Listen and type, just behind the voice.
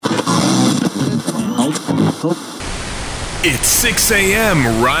It's 6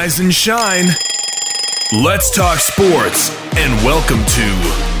 a.m. Rise and shine. Let's talk sports and welcome to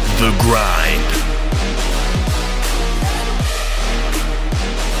The Grind.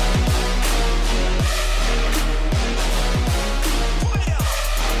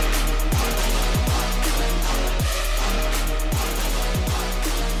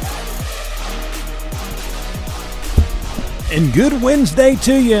 And good Wednesday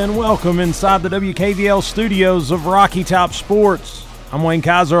to you, and welcome inside the WKVL studios of Rocky Top Sports. I'm Wayne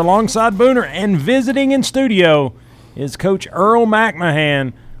Kaiser alongside Booner, and visiting in studio is Coach Earl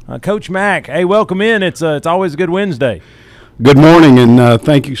McMahon. Coach Mac, hey, welcome in. It's always a good Wednesday. Good morning, and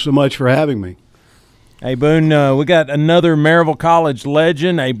thank you so much for having me. Hey, Boone, we got another Maryville College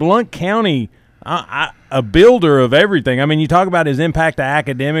legend, a Blount County a builder of everything. I mean, you talk about his impact to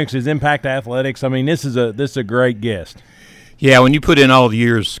academics, his impact to athletics. I mean, this is a great guest. Yeah, when you put in all the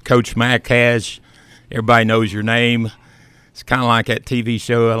years Coach Mack has, everybody knows your name. It's kind of like that TV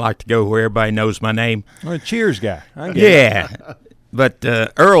show I like to go where everybody knows my name. Well, a Cheers guy. Yeah. But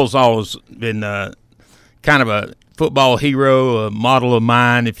Earl's always been kind of a football hero, a model of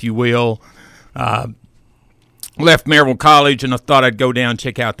mine, if you will. Left Maryville College, and I thought I'd go down and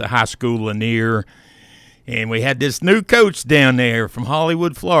check out the high school Lanier. And we had this new coach down there from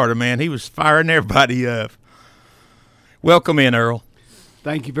Hollywood, Florida, man. He was firing everybody up. Welcome in, Earl.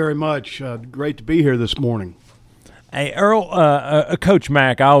 Thank you very much. Great to be here this morning. Hey, Earl, Coach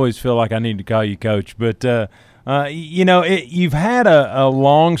Mack, I always feel like I need to call you Coach, but, you've had a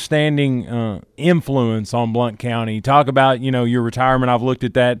long-standing influence on Blount County. You talk about, your retirement. I've looked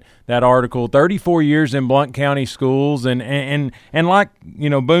at that article, 34 years in Blount County schools, and like,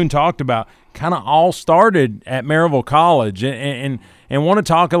 Boone talked about, kind of all started at Maryville College, and want to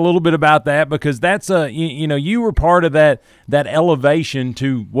talk a little bit about that because that's you were part of that elevation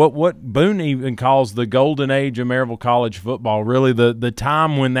to what Boone even calls the golden age of Maryville College football. Really, the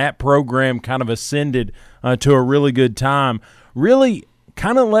time when that program kind of ascended to a really good time. Really,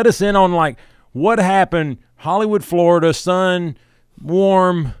 kind of let us in on like what happened. Hollywood, Florida, sun,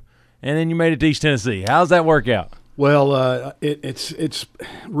 warm, and then you made it to East Tennessee. How's that work out? Well, it's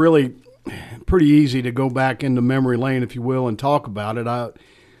really pretty easy to go back into memory lane, if you will, and talk about it.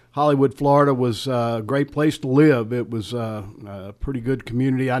 Hollywood, Florida was a great place to live. It was a pretty good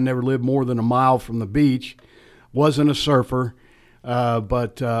community. I never lived more than a mile from the beach. Wasn't a surfer,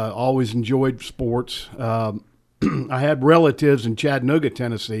 but always enjoyed sports. I had relatives in Chattanooga,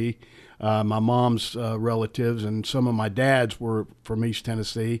 Tennessee. My mom's relatives and some of my dad's were from East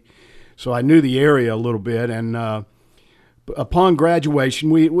Tennessee. So I knew the area a little bit, and upon graduation,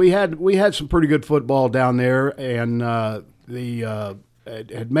 we had some pretty good football down there, and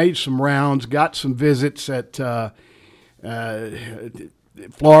had made some rounds, got some visits at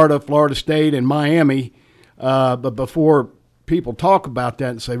Florida State, and Miami. But before people talk about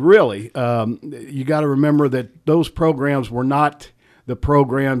that and say, really, you got to remember that those programs were not the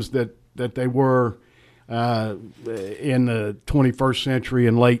programs that they were in the 21st century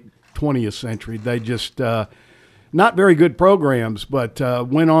and late 20th century. They just not very good programs, but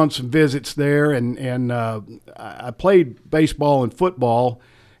went on some visits there, and I played baseball and football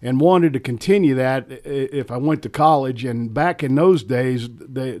and wanted to continue that if I went to college. And back in those days,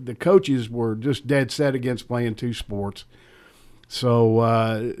 the coaches were just dead set against playing two sports. So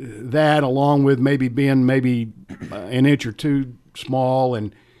that, along with being an inch or two small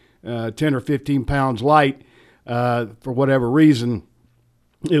and 10 or 15 pounds light for whatever reason,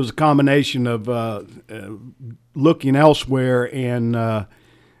 it was a combination of looking elsewhere and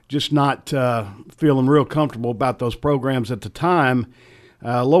just not feeling real comfortable about those programs at the time.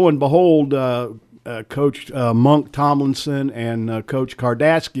 Lo and behold, Coach Monk Tomlinson and Coach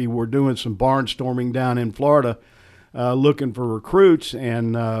Kardasky were doing some barnstorming down in Florida looking for recruits,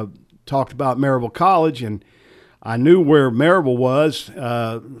 and talked about Maryville College. And I knew where Maryville was,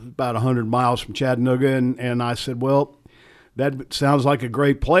 about 100 miles from Chattanooga, and I said, well, that sounds like a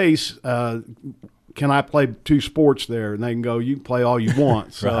great place. Can I play two sports there? And they can go, you can play all you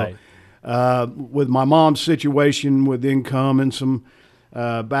want. So right. With my mom's situation with income and some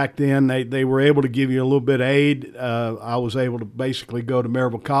back then, they were able to give you a little bit of aid. I was able to basically go to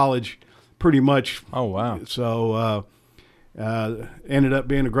Maryville College pretty much. Oh, wow. So ended up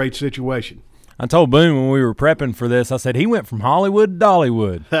being a great situation. I told Boone when we were prepping for this, I said, he went from Hollywood to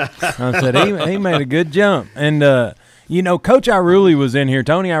Dollywood. I said, he made a good jump. And, Coach Iruli was in here.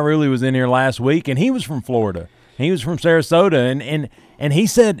 Tony Iruli was in here last week, and he was from Florida. He was from Sarasota. And he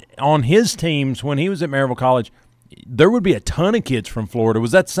said on his teams when he was at Maryville College, there would be a ton of kids from Florida.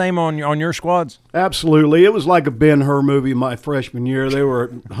 Was that the same on your squads? Absolutely. It was like a Ben-Hur movie my freshman year. There were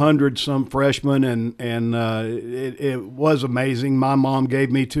 100-some freshmen, and it was amazing. My mom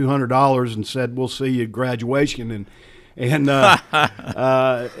gave me $200 and said, "We'll see you at graduation." And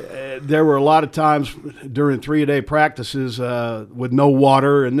there were a lot of times during 3-a-day practices with no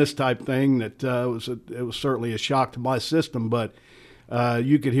water and this type thing that it was certainly a shock to my system. But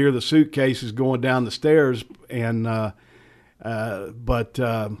you could hear the suitcases going down the stairs, and there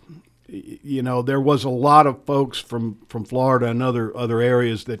was a lot of folks from Florida and other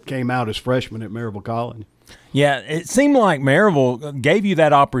areas that came out as freshmen at Maryville College. Yeah, it seemed like Maryville gave you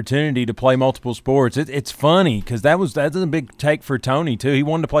that opportunity to play multiple sports. It's funny because that's a big take for Tony too. He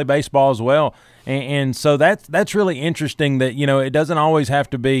wanted to play baseball as well, and so that's really interesting that it doesn't always have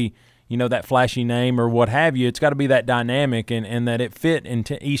to be that flashy name or what have you. It's got to be that dynamic and that it fit in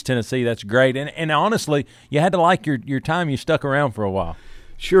East Tennessee. That's great. And honestly, you had to like your time. You stuck around for a while.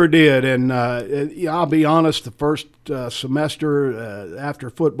 Sure did, and I'll be honest. The first semester after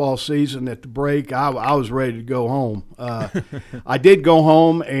football season, at the break, I was ready to go home. I did go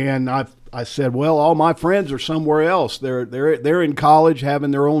home, and I said, "Well, all my friends are somewhere else. They're in college, having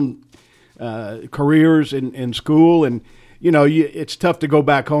their own careers in school, and it's tough to go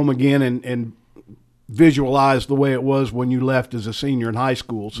back home again and visualize the way it was when you left as a senior in high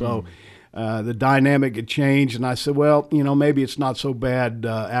school." So. The dynamic had changed, and I said, well, maybe it's not so bad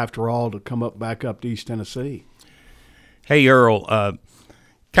after all to come back up to East Tennessee. Hey, Earl, kind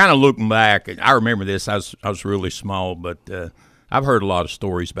of looking back, I remember this. I was really small, but I've heard a lot of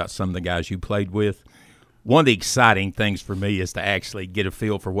stories about some of the guys you played with. One of the exciting things for me is to actually get a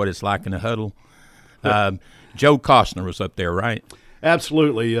feel for what it's like in a huddle. Joe Costner was up there, right?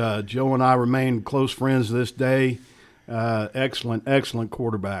 Absolutely. Joe and I remain close friends to this day. Excellent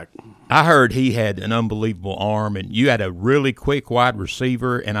quarterback. I heard he had an unbelievable arm, and you had a really quick wide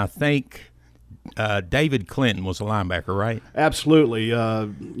receiver, and I think David Clinton was a linebacker, right? Absolutely.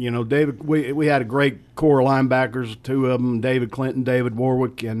 David. We had a great core of linebackers, two of them, David Clinton, David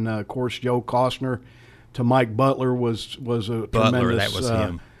Warwick, and of course Joe Costner. To Mike Butler was a tremendous. That was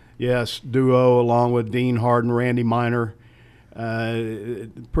him. Yes, duo along with Dean Harden, Randy Miner.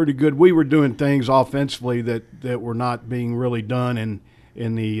 Pretty good. We were doing things offensively that were not being really done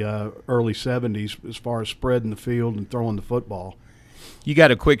in the early 70s as far as spreading the field and throwing the football. You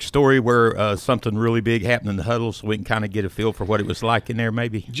got a quick story where something really big happened in the huddle so we can kind of get a feel for what it was like in there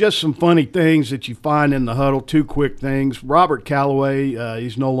maybe? Just some funny things that you find in the huddle, two quick things. Robert Calloway,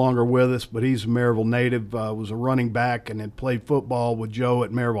 he's no longer with us, but he's a Maryville native, was a running back and had played football with Joe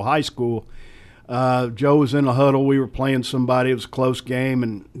at Maryville High School. Joe was in a huddle. We were playing somebody. It was a close game,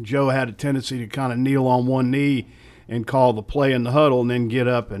 and Joe had a tendency to kind of kneel on one knee and call the play in the huddle and then get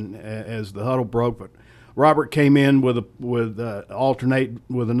up and as the huddle broke. But Robert came in with alternate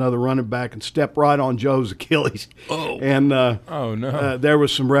with another running back and stepped right on Joe's Achilles. Oh. And oh no, there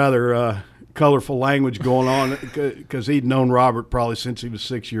was some rather colorful language going on because he'd known Robert probably since he was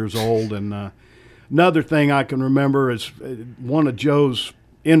 6 years old. And another thing I can remember is one of Joe's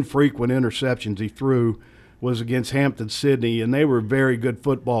infrequent interceptions he threw was against Hampton-Sydney, and they were a very good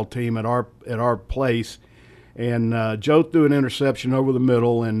football team at our place. And Joe threw an interception over the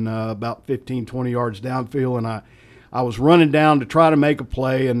middle and about 15, 20 yards downfield, and I was running down to try to make a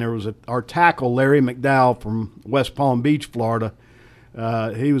play, and there was our tackle, Larry McDowell from West Palm Beach, Florida.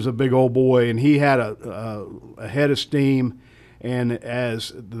 He was a big old boy, and he had a head of steam, and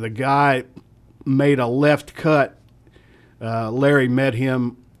as the guy made a left cut, Larry met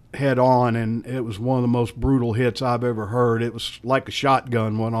him head on, and it was one of the most brutal hits I've ever heard. It was like a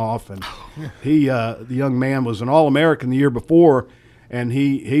shotgun went off, and the young man was an All-American the year before, and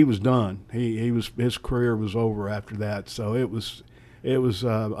he was done. His career was over after that. So it was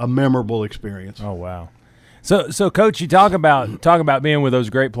a memorable experience. Oh wow. So Coach, you talk about being with those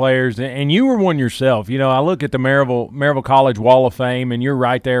great players, and you were one yourself. I look at the Maryville College Wall of Fame, and you're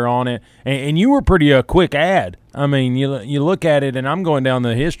right there on it. And you were pretty a quick ad. I mean, you look at it, and I'm going down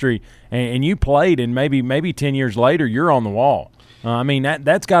the history, and you played, and maybe 10 years later, you're on the wall. I mean,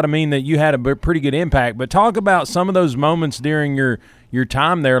 that's got to mean that you had a pretty good impact. But talk about some of those moments during your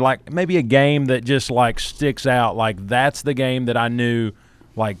time there, like maybe a game that just like sticks out, like that's the game that I knew,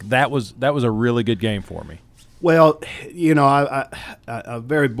 like that was a really good game for me. Well, I'm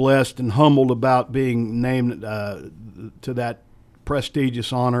very blessed and humbled about being named to that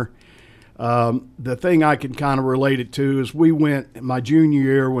prestigious honor. The thing I can kind of relate it to is we went my junior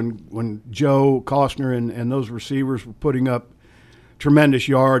year when Joe Costner and those receivers were putting up tremendous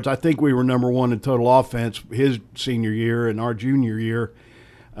yards. I think we were number one in total offense his senior year and our junior year.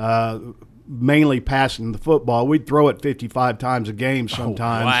 mainly passing the football. We'd throw it 55 times a game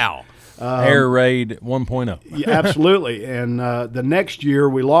sometimes. Oh, wow. Air raid 1.0. Yeah, absolutely. And the next year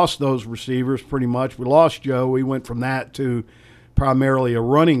we lost those receivers pretty much. We lost Joe. We went from that to primarily a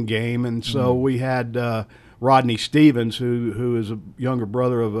running game. And so we had Rodney Stevens, who is a younger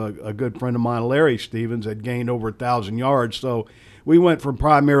brother of a good friend of mine, Larry Stevens, had gained over 1,000 yards. So we went from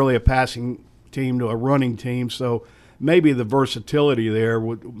primarily a passing team to a running team. So maybe the versatility there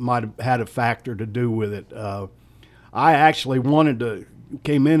might have had a factor to do with it. I actually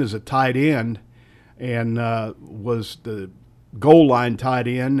came in as a tight end and was the goal line tight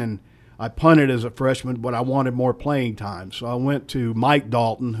end, and I punted as a freshman, but I wanted more playing time. So I went to Mike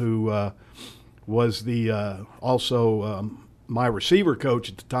Dalton, who was the also my receiver coach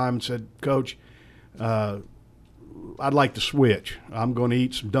at the time, and said, Coach, I'd like to switch. I'm going to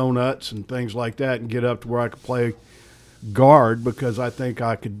eat some donuts and things like that and get up to where I could play guard because I think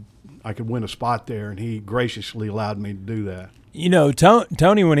I could win a spot there, and he graciously allowed me to do that. You know,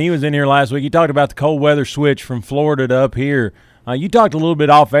 Tony, when he was in here last week, he talked about the cold weather switch from Florida to up here. You talked a little bit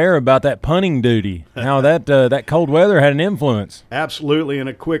off air about that punting duty, how that cold weather had an influence. Absolutely, and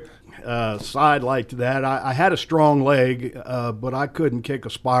a quick side like to that, I had a strong leg, but I couldn't kick a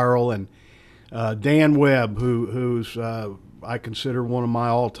spiral, and Dan Webb, who's I consider one of my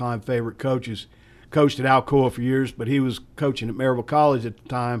all-time favorite coaches, coached at Alcoa for years, but he was coaching at Maryville College at the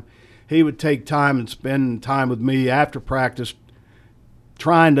time. He would take time and spend time with me after practice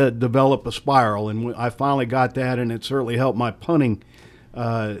trying to develop a spiral, and I finally got that, and it certainly helped my punting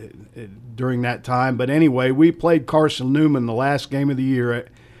during that time. But anyway, we played Carson Newman the last game of the year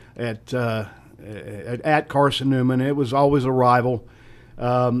at Carson Newman. It was always a rival.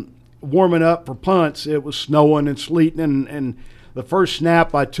 Warming up for punts, it was snowing and sleeting, and the first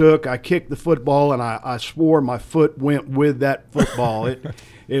snap I took, I kicked the football, and I swore my foot went with that football.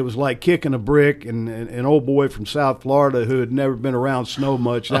 It was like kicking a brick, and an old boy from South Florida who had never been around snow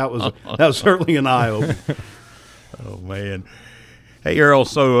much, that was certainly an eye-opener. Oh, man. Hey, Earl,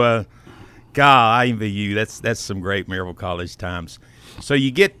 so, God, I envy you. That's some great Maryville College times. So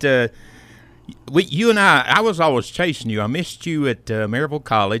you get you and I was always chasing you. I missed you at Maryville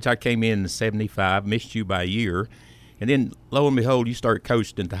College. I came in 75, missed you by a year. And then, lo and behold, you started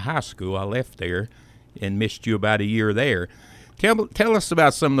coaching into high school. I left there and missed you about a year there. Tell us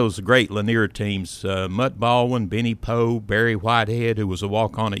about some of those great Lanier teams, Mutt Baldwin, Benny Poe, Barry Whitehead, who was a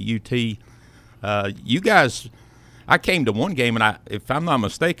walk-on at UT. You guys, I came to one game, and if I'm not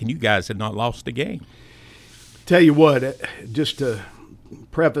mistaken, you guys had not lost a game. Tell you what, just to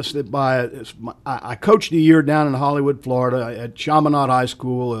preface it by, I coached a year down in Hollywood, Florida, at Chaminade High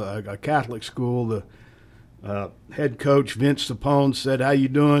School, a Catholic school. The head coach, Vince Sapone, said, "How you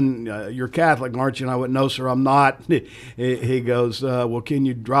doing? You're Catholic, aren't you?" And I went, "No, sir, I'm not." He goes, "Well, can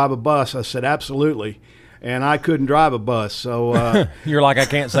you drive a bus?" I said, "Absolutely." And I couldn't drive a bus, so you're like, I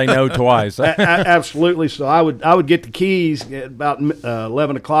can't say no twice. Absolutely. So I would get the keys at about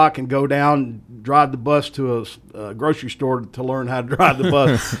 11 o'clock and go down, drive the bus to a grocery store to learn how to drive the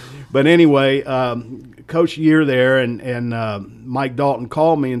bus. But anyway, coached a year there, and Mike Dalton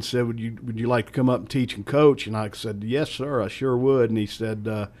called me and said, "Would you like to come up and teach and coach?" And I said, "Yes, sir, I sure would." And he said,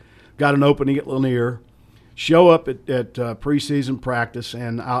 "Got an opening at Lanier. Show up at preseason practice."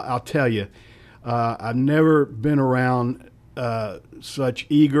 And I'll tell you, I've never been around such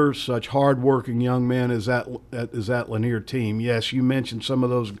eager, such hard-working young men as that Lanier team. Yes, you mentioned some of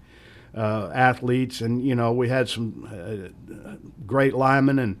those athletes, and we had some great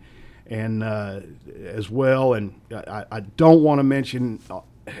linemen and as well. And I don't want to mention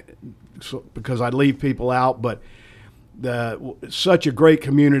because I leave people out, but such a great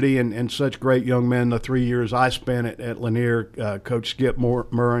community and such great young men. The 3 years I spent at Lanier, Coach Skip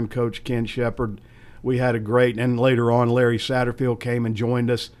Murrin, Coach Ken Shepard, we had a great, and later on Larry Satterfield came and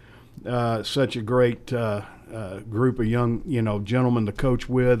joined us. Such a great group of young, gentlemen to coach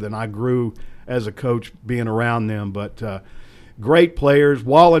with, and I grew as a coach being around them. But great players.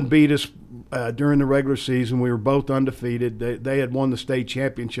 Wallen beat us during the regular season. We were both undefeated. They had won the state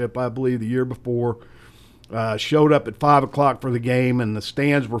championship, I believe, the year before. Showed up at 5 o'clock for the game, and the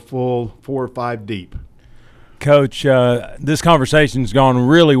stands were full, 4 or 5 deep. Coach, this conversation's gone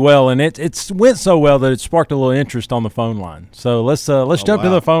really well, and it's went so well that it sparked a little interest on the phone line. So let's jump to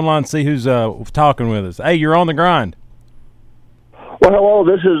the phone line and see who's talking with us. Hey, you're on the grind. Well, hello,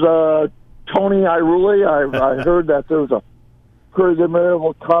 this is Tony Iruli. I heard that there was a pretty good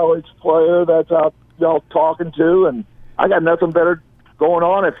Maryville College player that's out y'all talking to, and I got nothing better going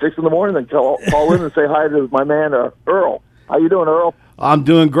on at 6 in the morning than call in and say hi to my man Earl. How you doing, Earl? I'm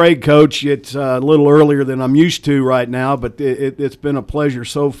doing great, Coach. It's a little earlier than I'm used to right now, but it's been a pleasure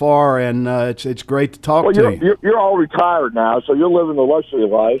so far, and it's great to talk to you. You're all retired now, so you're living the luxury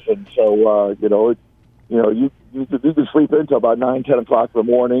life, and so you can sleep until about 9, 10 o'clock in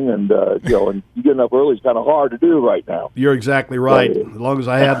the morning, and and you getting up early is kind of hard to do right now. You're exactly right. As long as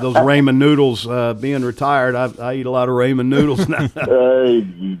I have those ramen noodles, being retired, I eat a lot of ramen noodles now.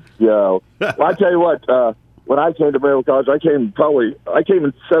 Well, I tell you what. When I came to Maryville College, I came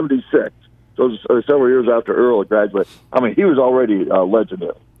in '76, so it was several years after Earl graduated. I mean, he was already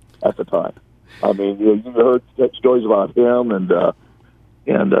legendary at the time. I mean, you heard stories about him and the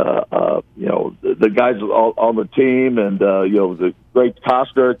guys on the team, and the great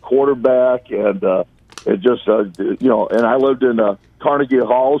Costner quarterback, and it just and I lived in Carnegie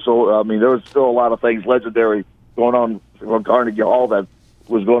Hall, so I mean, there was still a lot of things legendary going on from Carnegie Hall that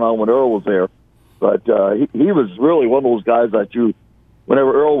was going on when Earl was there. But he was really one of those guys that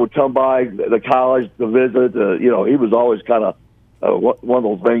whenever Earl would come by the college to visit, he was always kind of one of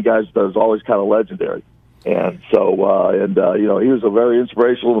those main guys that was always kind of legendary. And so, he was very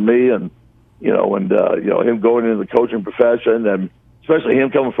inspirational to me, and him going into the coaching profession, and especially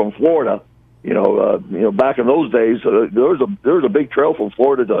him coming from Florida. Back in those days, there was a big trail from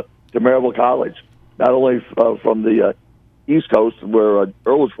Florida to Maryville College, not only from the East Coast where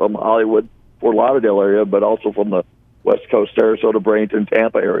Earl was from, Hollywood, Fort Lauderdale area, but also from the West Coast, Sarasota, Bradenton,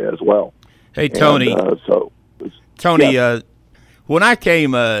 Tampa area as well. Hey, Tony. Tony, when I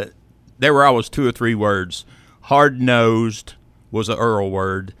came, there were always 2 or 3 words. Hard-nosed was an Earl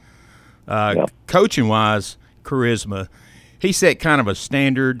word. Coaching-wise, charisma. He set kind of a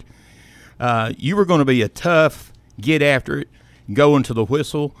standard. You were going to be a tough, get after it, go into the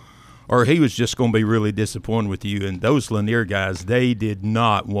whistle, or he was just going to be really disappointed with you. And those Lanier guys, they did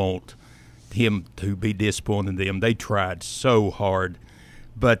not want him to be disappointed in them. They tried so hard.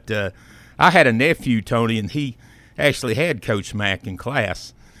 But I had a nephew, Tony, and he actually had Coach Mack in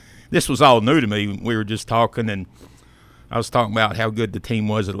class. This was all new to me. We were just talking, and I was talking about how good the team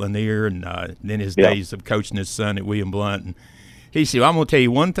was at Lanier, and then his days of coaching his son at William Blount. And he said, I'm going to tell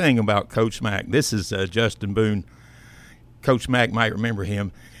you one thing about Coach Mack. This is Justin Boone. Coach Mack might remember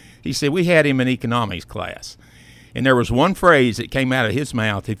him. He said, we had him in economics class. And there was one phrase that came out of his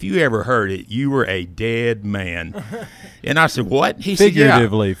mouth. If you ever heard it, you were a dead man. And I said, what? He said,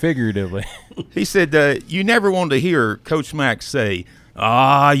 Figuratively. He said, you never wanted to hear Coach Mack say,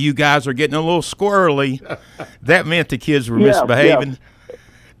 you guys are getting a little squirrely. That meant the kids were misbehaving.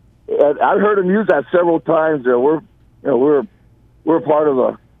 Yeah. I heard him use that several times. We're part of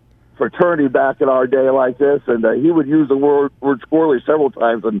a fraternity back in our day like this, and he would use the word squirrely several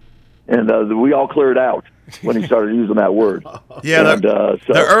times, and we all cleared out when he started using that word. Yeah, the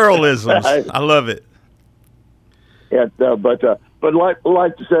Earlisms. I love it. And, but like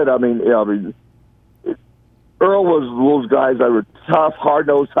you said, I mean, Earl was those guys that were tough,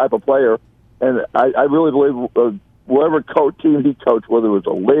 hard-nosed type of player, and I really believe whatever team he coached, whether it was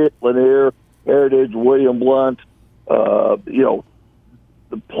a Lanier, Heritage, William Blount, the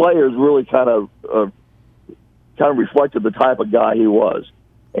players really kind of reflected the type of guy he was.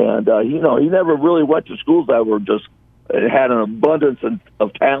 And, he never really went to schools that were just had an abundance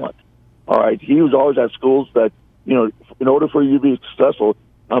of talent. All right. He was always at schools that, in order for you to be successful,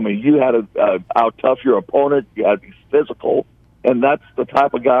 I mean, you had to out-tough your opponent. You had to be physical. And that's the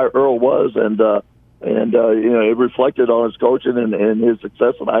type of guy Earl was. And it reflected on his coaching and his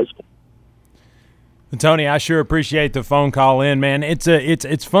success in high school. Tony, I sure appreciate the phone call in, man.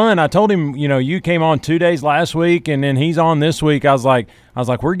 It's fun. I told him, you came on 2 days last week, and then he's on this week. I was like,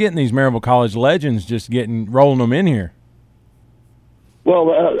 we're getting these Maryville College legends, just rolling them in here.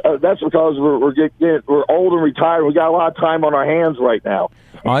 Well, that's because we're old and retired. We got a lot of time on our hands right now.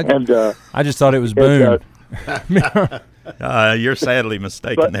 I just thought it was Boone. You're sadly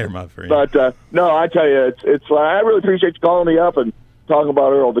mistaken there, my friend. But no, I tell you, it's. I really appreciate you calling me up and talking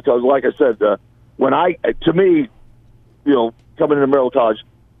about Earl, because, like I said. To me, coming into Maryville College,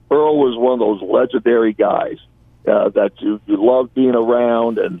 Earl was one of those legendary guys that you loved being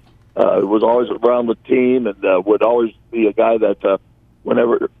around, and was always around the team, and would always be a guy that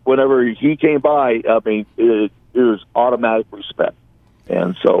whenever he came by, I mean, it was automatic respect.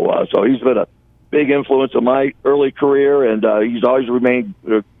 And so he's been a big influence in my early career, and he's always remained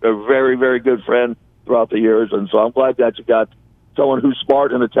a very, very good friend throughout the years. And so I'm glad that you got someone who's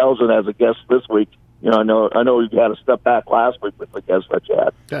smart and intelligent as a guest this week. I know you had to step back last week with the guest that you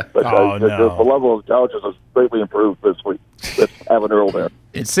had. But the level of intelligence has greatly improved this week with having Earl there.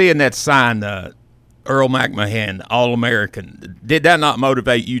 And seeing that sign, Earl McMahon, All-American, did that not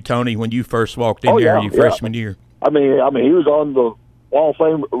motivate you, Tony, when you first walked in there your freshman year? I mean, he was on Wall of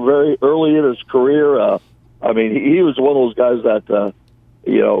Fame very early in his career. I mean, he was one of those guys that,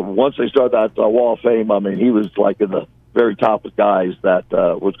 once they started that Wall of Fame, I mean, he was like in the very top of guys that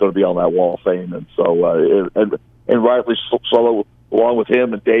was going to be on that Wall of Fame. And so, and rightly so, along with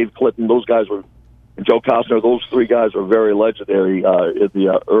him and Dave Clinton, those guys were, and Joe Costner, those three guys were very legendary in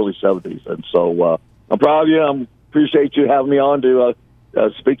the early 70s. And so I'm proud of you. I appreciate you having me on to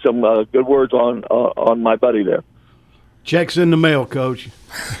speak some good words on my buddy there. Check's in the mail, Coach.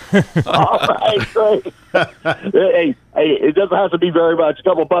 All right, great. hey, it doesn't have to be very much. A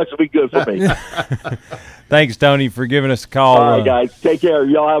couple bucks will be good for me. Thanks, Tony, for giving us a call. All right, guys. Take care.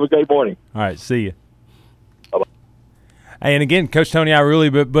 Y'all have a great morning. All right, see you. Bye-bye. Hey, and again, Coach Tony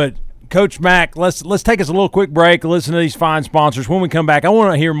Iruli, but Coach Mack, let's take us a little quick break, listen to these fine sponsors. When we come back, I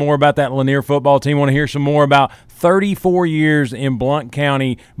want to hear more about that Lanier football team. I want to hear some more about 34 years in Blount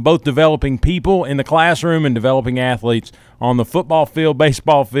County, both developing people in the classroom and developing athletes on the football field,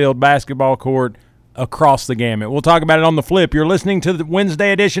 baseball field, basketball court, across the gamut. We'll talk about it on the flip. You're listening to the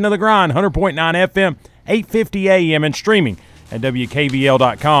Wednesday edition of The Grind, 100.9 FM, 850 AM, and streaming at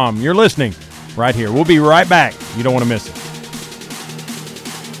WKVL.com. You're listening right here. We'll be right back. You don't want to miss it.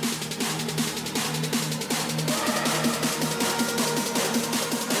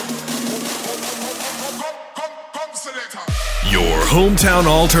 Your hometown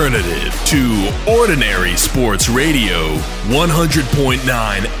alternative to Ordinary Sports Radio, 100.9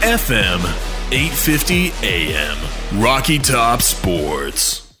 FM, 850 AM. Rocky Top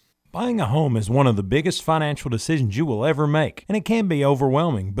Sports. Buying a home is one of the biggest financial decisions you will ever make, and it can be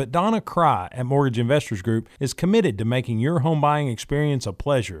overwhelming, but Donna Cry at Mortgage Investors Group is committed to making your home buying experience a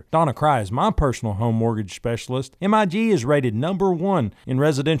pleasure. Donna Cry is my personal home mortgage specialist. MIG is rated #1 in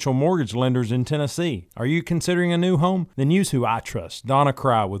residential mortgage lenders in Tennessee. Are you considering a new home? Then use who I trust, Donna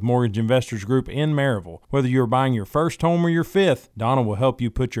Cry with Mortgage Investors Group in Maryville. Whether you're buying your first home or your fifth, Donna will help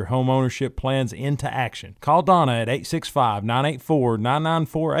you put your home ownership plans into action. Call Donna at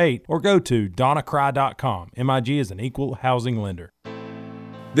 865-984-9948 or go to donnacry.com. MIG is an equal housing lender.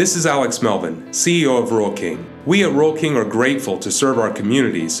 This is Alex Melvin, CEO of Rural King. We at Rural King are grateful to serve our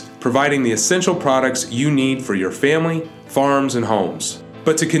communities, providing the essential products you need for your family, farms, and homes.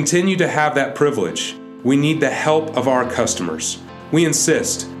 But to continue to have that privilege, we need the help of our customers. We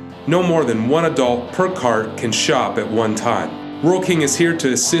insist no more than one adult per cart can shop at one time. Rural King is here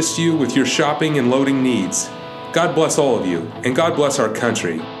to assist you with your shopping and loading needs. God bless all of you, and God bless our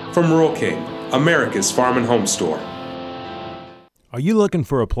country. From Rural King, America's Farm and Home Store. Are you looking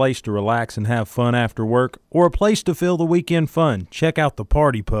for a place to relax and have fun after work, or a place to fill the weekend fun? Check out the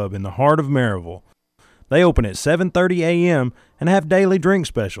Party Pub in the heart of Maryville. They open at 7:30 a.m. and have daily drink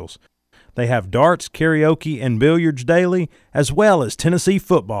specials. They have darts, karaoke, and billiards daily, as well as Tennessee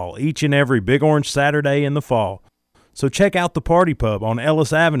football each and every Big Orange Saturday in the fall. So check out the Party Pub on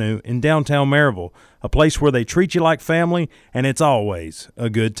Ellis Avenue in downtown Maryville, a place where they treat you like family, and it's always a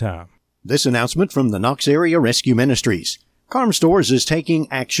good time. This announcement from the Knox Area Rescue Ministries. Carm Stores is taking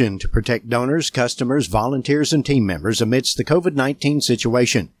action to protect donors, customers, volunteers, and team members amidst the COVID-19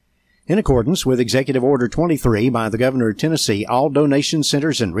 situation. In accordance with Executive Order 23 by the Governor of Tennessee, all donation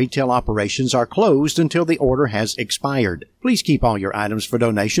centers and retail operations are closed until the order has expired. Please keep all your items for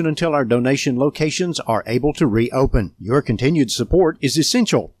donation until our donation locations are able to reopen. Your continued support is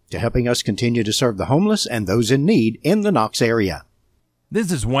essential to helping us continue to serve the homeless and those in need in the Knox area. This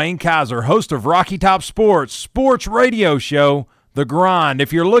is Wayne Kaiser, host of Rocky Top Sports, sports radio show, The Grind.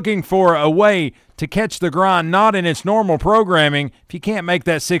 If you're looking for a way to catch The Grind not in its normal programming, if you can't make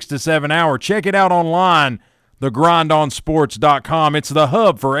that 6 to 7 hour, check it out online, thegrindonsports.com. It's the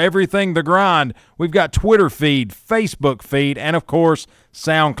hub for everything The Grind. We've got Twitter feed, Facebook feed, and, of course,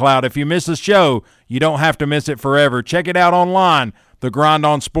 SoundCloud. If you miss a show, you don't have to miss it forever. Check it out online,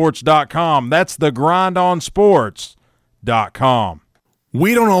 thegrindonsports.com. That's thegrindonsports.com.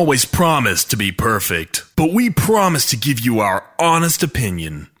 We don't always promise to be perfect, but we promise to give you our honest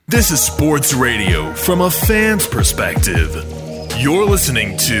opinion. This is sports radio from a fan's perspective. You're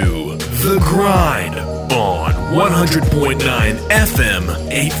listening to The Grind on 100.9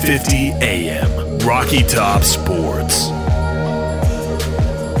 FM, 850 AM, Rocky Top Sports.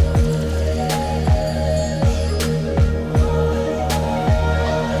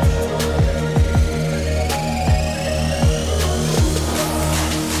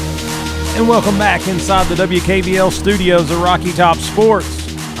 And welcome back inside the WKVL studios of Rocky Top Sports.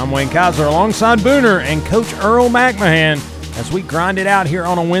 I'm Wayne Kaiser alongside Booner and Coach Earl McMahon as we grind it out here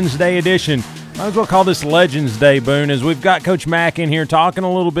on a Wednesday edition. Might as well call this Legends Day, Boone, as we've got Coach Mack in here talking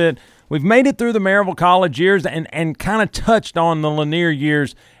a little bit we've made it through the Maryville College years and kind of touched on the Lanier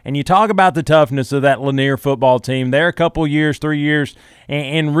years. And you talk about the toughness of that Lanier football team. There a couple years, 3 years,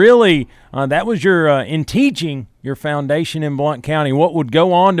 and really that was your in teaching your foundation in Blount County. What would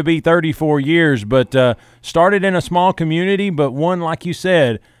go on to be 34 years, but started in a small community, but one, like you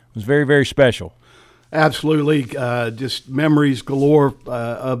said, was very, very special. Absolutely, just memories galore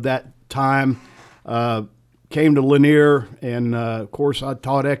of that time. Came to Lanier, and of course I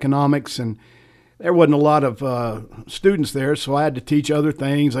taught economics, and there wasn't a lot of students there, so I had to teach other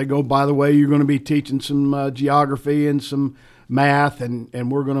things. I go, by the way, you're going to be teaching some geography and some math,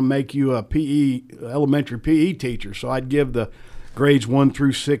 and we're going to make you a elementary PE teacher. So I'd give the grades 1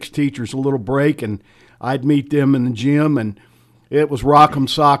 through 6 teachers a little break, and I'd meet them in the gym, and it was rock'em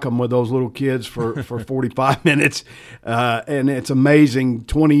sock'em with those little kids for 45 minutes. And it's amazing.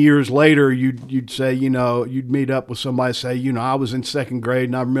 20 years later, you'd say, you'd meet up with somebody, say, I was in 2nd grade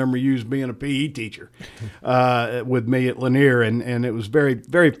and I remember you as being a PE teacher with me at Lanier. And it was very,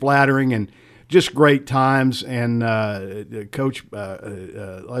 very flattering and just great times. And Coach,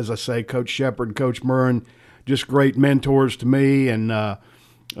 as I say, Coach Shepard, Coach Murren, just great mentors to me. And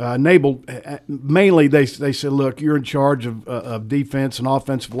Nabel, mainly they said, look, you're in charge of defense and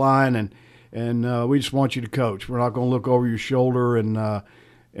offensive line, and we just want you to coach. We're not going to look over your shoulder or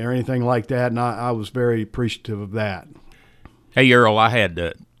anything like that, and I was very appreciative of that. Hey, Earl, I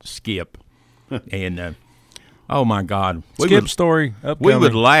had Skip, and oh, my God. Skip's story upcoming. We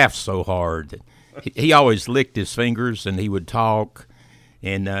would laugh so hard. He always licked his fingers, and he would talk,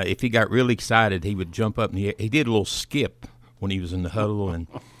 and if he got really excited, he would jump up, and he did a little skip when he was in the huddle. And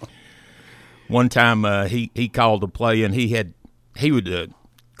one time he called a play, and he would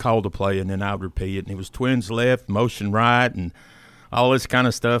call the play, and then I would repeat it. And it was twins left, motion right, and all this kind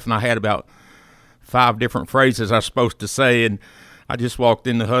of stuff. And I had about 5 different phrases I was supposed to say, and I just walked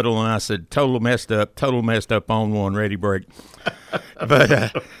in the huddle, and I said, total messed up on one, ready, break.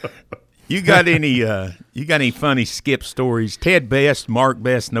 But you got any funny Skip stories? Ted Best, Mark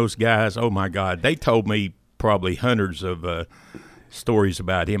Best, and those guys, oh, my God, they told me probably hundreds of stories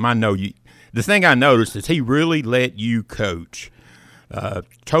about him. I know you. The thing I noticed is he really let you coach.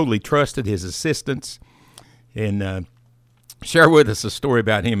 Totally trusted his assistants. And share with us a story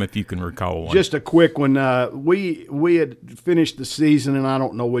about him if you can recall one. Just a quick one. We had finished the season, and I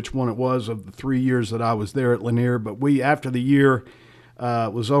don't know which one it was of the 3 years that I was there at Lanier, but after the year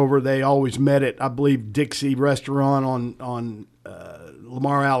was over, they always met at, I believe, Dixie Restaurant on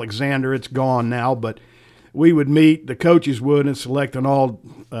Lamar Alexander. It's gone now, but we would meet, the coaches would, and select an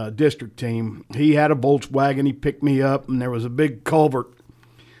all-district team. He had a Volkswagen. He picked me up, and there was a big culvert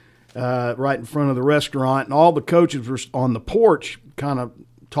right in front of the restaurant, and all the coaches were on the porch kind of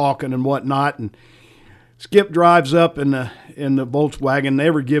talking and whatnot, and Skip drives up in the Volkswagen.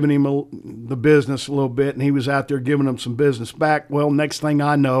 They were giving him the business a little bit, and he was out there giving them some business back. Well, next thing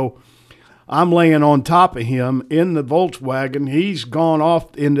I know, I'm laying on top of him in the Volkswagen. He's gone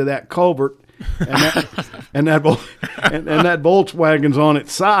off into that culvert, and that Volkswagen's on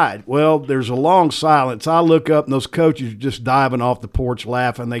its side. Well, there's a long silence. I look up, and those coaches are just diving off the porch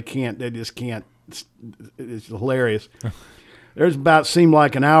laughing. They just can't. It's hilarious. There's seemed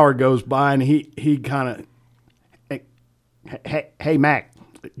like an hour goes by, and he kind of, hey Mac,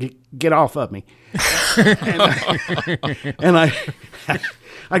 get off of me. and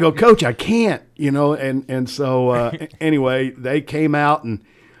I go, Coach, I can't, and so anyway, they came out, and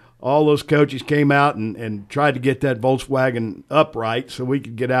all those coaches came out and tried to get that Volkswagen upright so we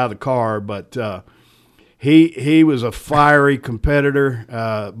could get out of the car. But he was a fiery competitor,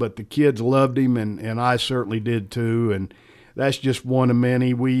 but the kids loved him, and I certainly did too. And that's just one of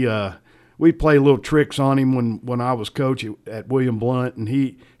many. We played little tricks on him when I was coach at William Blount, and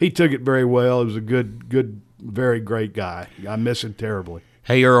he took it very well. He was a good, very great guy. I miss him terribly.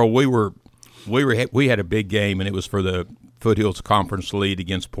 Hey, Earl, we had a big game, and it was for the Foothills Conference lead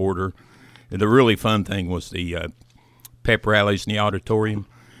against Porter. And the really fun thing was the pep rallies in the auditorium.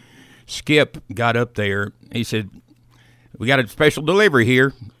 Skip got up there. He said, we got a special delivery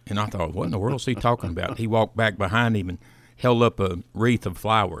here. And I thought, what in the world is he talking about? He walked back behind him and held up a wreath of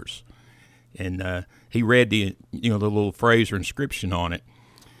flowers. And he read the little phrase or inscription on it.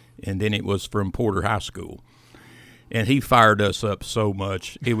 And then it was from Porter High School. And he fired us up so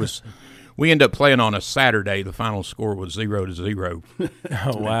much. It was – we ended up playing on a Saturday. The final score was 0-0.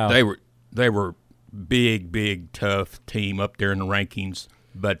 Oh, wow. They were big, tough team up there in the rankings.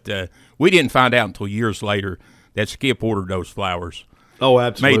 But we didn't find out until years later that Skip ordered those flowers. Oh,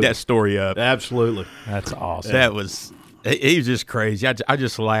 absolutely. Made that story up. Absolutely. That's awesome. That was – he was just crazy. I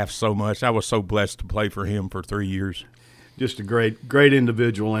just laughed so much. I was so blessed to play for him for 3 years. just a great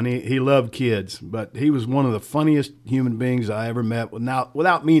individual, and he loved kids. But he was one of the funniest human beings I ever met,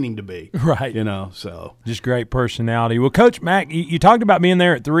 without meaning to be. Right. So just great personality. Well, Coach Mack, you talked about being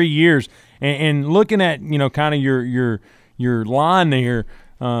there at 3 years, and looking at kind of your line there.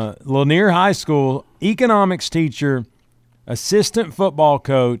 Lanier High School economics teacher, assistant football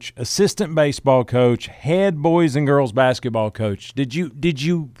coach, assistant baseball coach, head boys and girls basketball coach. Did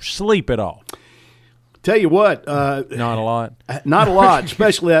you sleep at all? Tell you what, not a lot. Not a lot,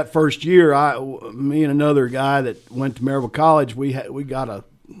 especially that first year. Me and another guy that went to Maryville College, we got a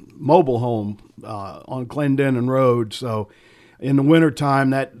mobile home on Clendenin Road. So in the wintertime,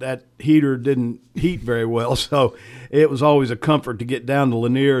 that heater didn't heat very well. So it was always a comfort to get down to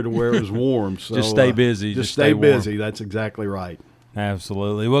Lanier to where it was warm. So just stay busy. Just stay busy. That's exactly right.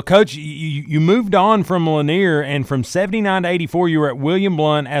 Absolutely. Well, Coach, you moved on from Lanier, and from 79 to 84, you were at William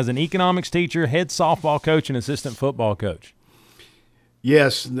Blount as an economics teacher, head softball coach, and assistant football coach.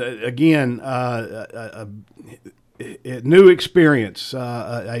 Yes. Again, a new experience,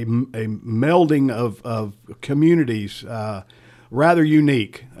 a melding of communities, rather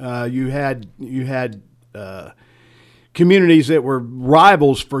unique. You had communities that were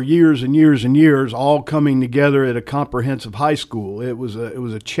rivals for years and years and years, all coming together at a comprehensive high school. It was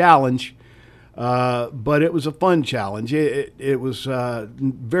a challenge, but it was a fun challenge. It was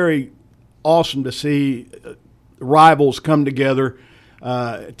very awesome to see rivals come together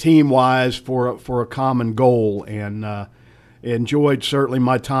team-wise for a common goal, and enjoyed certainly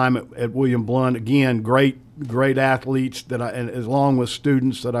my time at William Blount. Again, great athletes and along with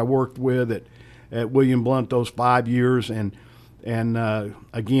students that I worked with at William Blount those 5 years, and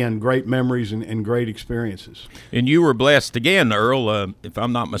again, great memories and great experiences. And you were blessed again, Earl, if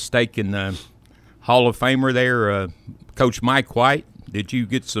I'm not mistaken, Hall of Famer there, Coach Mike White. Did you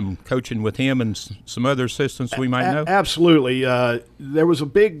get some coaching with him and some other assistants we might know? Absolutely. There was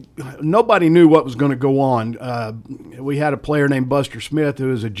nobody knew what was going to go on. We had a player named Buster Smith,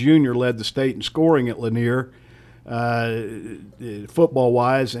 who as a junior led the state in scoring at Lanier,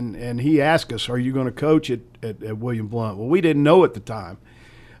 football-wise, and he asked us, are you going to coach at William Blount? Well, we didn't know at the time.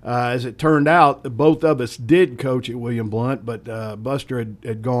 As it turned out, both of us did coach at William Blount, but Buster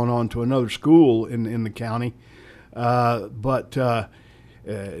had gone on to another school in the county.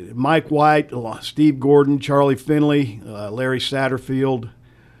 Mike White, Steve Gordon, Charlie Finley, Larry Satterfield,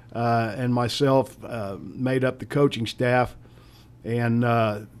 and myself made up the coaching staff, and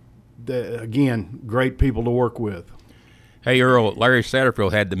again, great people to work with. Hey, Earl, Larry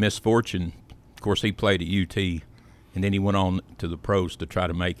Satterfield had the misfortune. Of course, he played at UT, and then he went on to the pros to try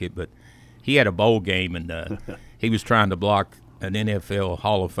to make it. But he had a bowl game, and he was trying to block an NFL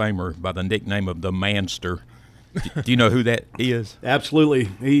Hall of Famer by the nickname of the Manster. Do you know who that is? Absolutely.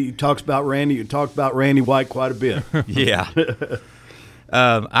 He talks about Randy. You talk about Randy White quite a bit. Yeah.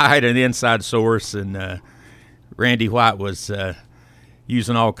 I had an inside source, and Randy White was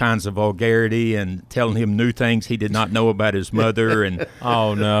using all kinds of vulgarity and telling him new things he did not know about his mother. And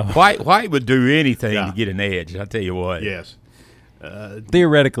oh no, White would do anything to get an edge. I tell you what. Yes.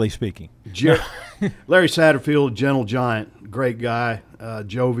 Theoretically speaking, Larry Satterfield, gentle giant, great guy,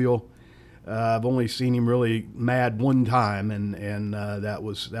 jovial. I've only seen him really mad one time, and that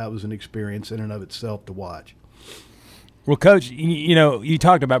was an experience in and of itself to watch. Well, Coach, you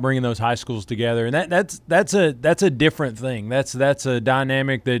talked about bringing those high schools together, and that's a different thing. That's a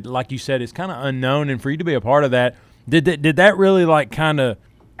dynamic that, like you said, is kind of unknown, and for you to be a part of that, did that really like kind of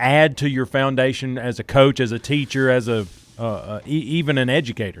add to your foundation as a coach, as a teacher, as even an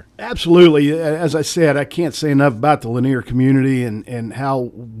educator? Absolutely. As I said, I can't say enough about the Lanier community and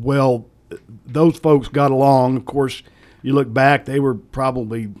how well those folks got along. Of course, you look back, they were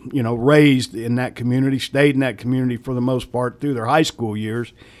probably, raised in that community, stayed in that community for the most part through their high school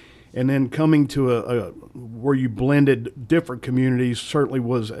years. And then coming to where you blended different communities certainly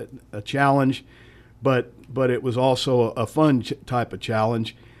was a challenge, but it was also a fun type of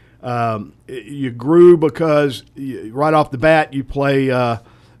challenge. You grew because right off the bat you play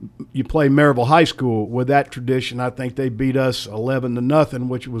Maryville High School. With that tradition, I think they beat us 11-0,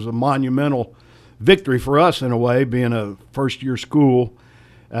 which was a monumental victory for us in a way, being a first-year school.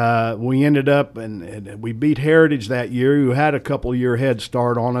 We ended up and we beat Heritage that year, who had a couple-year head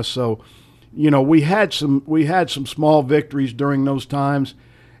start on us. So, we had some small victories during those times,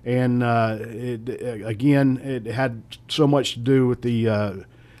 and it had so much to do with the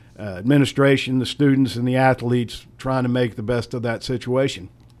administration, the students, and the athletes trying to make the best of that situation.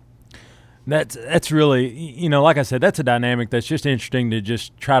 That's really, like I said, that's a dynamic that's just interesting to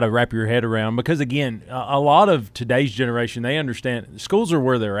just try to wrap your head around, because, again, a lot of today's generation, they understand schools are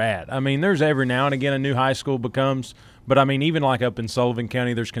where they're at. I mean, there's every now and again a new high school becomes, but, I mean, even like up in Sullivan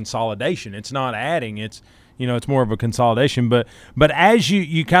County, there's consolidation. It's not adding. It's more of a consolidation. But as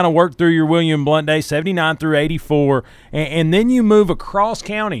you kind of work through your William Blount days, 79 through 84, and then you move across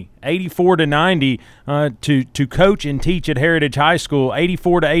county, 84 to 90, to coach and teach at Heritage High School.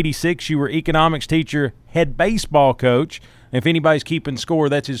 84 to 86, you were economics teacher, head baseball coach. If anybody's keeping score,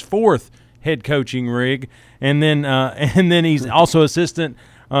 that's his fourth head coaching rig. And then he's also assistant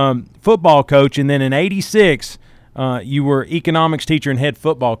football coach. And then in 86, you were economics teacher and head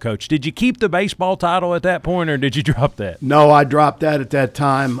football coach. Did you keep the baseball title at that point, or did you drop that? No, I dropped that at that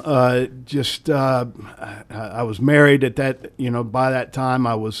time. I was married at that. By that time,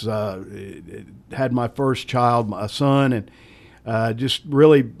 I was had my first child, a son, and just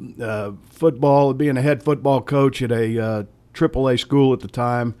really football. Being a head football coach at a AAA school at the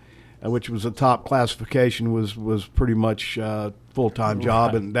time, which was a top classification, was pretty much a full-time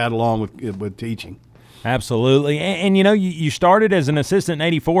job, and that along with teaching. Absolutely. And you started as an assistant in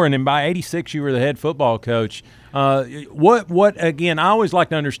 84, and then by 86 you were the head football coach. What again, I always like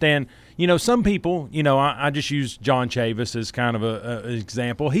to understand, some people, I just use John Chavis as kind of an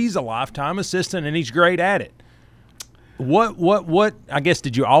example. He's a lifetime assistant, and he's great at it. What I guess,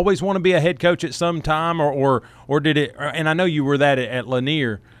 did you always want to be a head coach at some time, or did it, and I know you were that at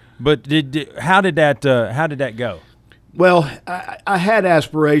Lanier, but how did that go? Well, I had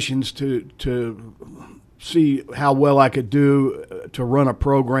aspirations to see how well I could do to run a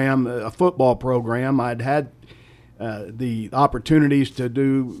program, a football program. I'd had the opportunities to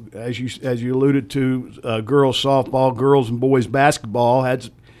do, as you alluded to, girls softball, girls and boys basketball. I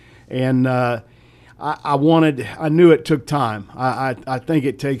knew it took time. I think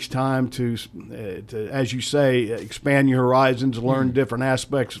it takes time to, as you say, expand your horizons, learn different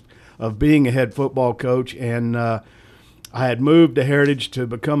aspects of being a head football coach, and I had moved to Heritage to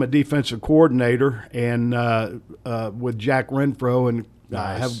become a defensive coordinator, and with Jack Renfro, and nice.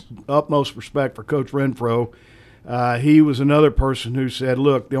 I have utmost respect for Coach Renfro. He was another person who said,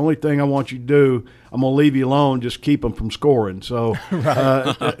 "Look, the only thing I want you to do, I'm going to leave you alone. Just keep them from scoring." So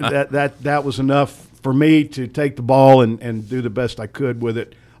that was enough for me to take the ball and do the best I could with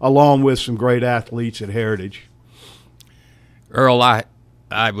it, along with some great athletes at Heritage. Earl,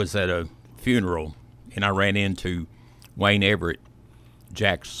 I was at a funeral, and I ran into Wayne Everett,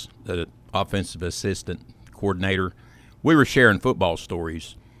 Jack's the offensive assistant coordinator. We were sharing football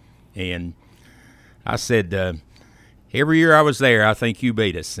stories, and I said, every year I was there, I think you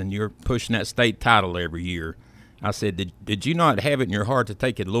beat us, and you're pushing that state title every year. I said, did you not have it in your heart to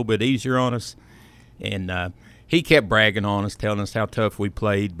take it a little bit easier on us? And he kept bragging on us, telling us how tough we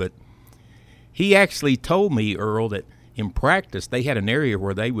played, but he actually told me, Earl, that in practice they had an area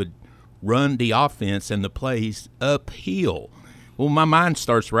where they would run the offense and the plays uphill. Well, my mind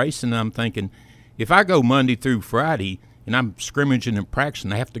starts racing, and I'm thinking, if I go Monday through Friday and I'm scrimmaging and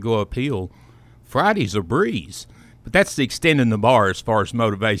practicing, I have to go uphill. Friday's a breeze. But that's the extending the bar as far as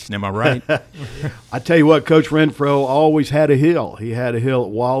motivation, am I right? I tell you what, Coach Renfro always had a hill. He had a hill at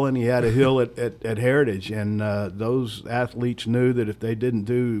Wallen. He had a hill at Heritage. And those athletes knew that if they didn't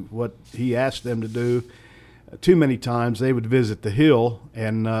do what he asked them to do too many times, they would visit the hill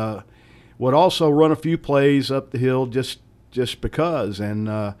and would also run a few plays up the hill just because.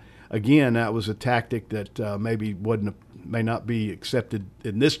 And, again, that was a tactic that may not be accepted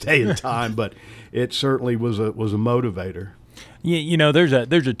in this day and time, but it certainly was a motivator. Yeah, there's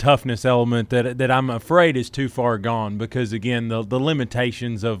a toughness element that I'm afraid is too far gone, because again the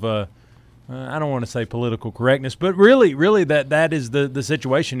limitations of I don't want to say political correctness, but really that is the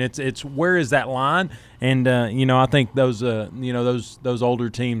situation. It's where is that line? And I think those older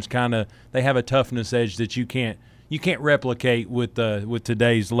teams they have a toughness edge that you can't replicate with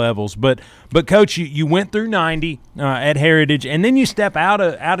today's levels. But Coach, you went through 90 at Heritage, and then you step out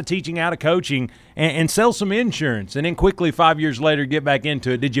of teaching, out of coaching, and sell some insurance, and then quickly 5 years later get back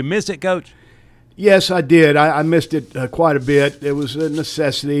into it. Did you miss it, Coach? Yes, I did. I missed it quite a bit. It was a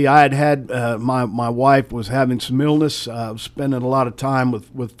necessity. I had my wife was having some illness. I was spending a lot of time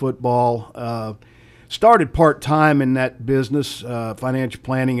with football. Started part-time in that business, financial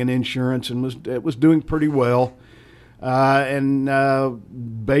planning and insurance, and it was doing pretty well. And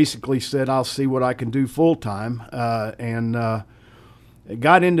basically said, I'll see what I can do full-time. And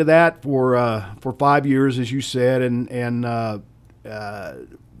got into that for 5 years, as you said. And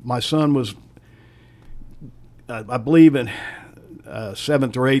my son was, I believe, in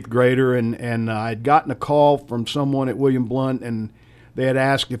seventh or eighth grader. And I'd gotten a call from someone at William Blount, and they had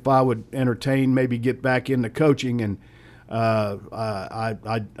asked if I would entertain maybe get back into coaching, and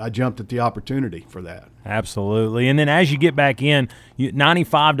I jumped at the opportunity for that. Absolutely. And then as you get back in,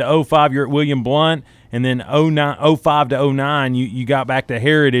 95 to 05, you're at William Blount, and then 05 to 09, you got back to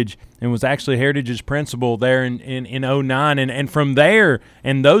Heritage and was actually Heritage's principal there in 09. And from there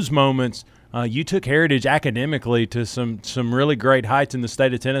and those moments, you took Heritage academically to some really great heights in the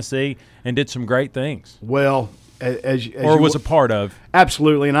state of Tennessee and did some great things. Well, as was a part of.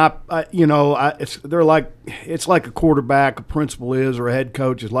 Absolutely, and it's like a quarterback, a principal is, or a head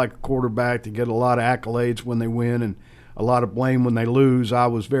coach is like a quarterback. They get a lot of accolades when they win and a lot of blame when they lose. I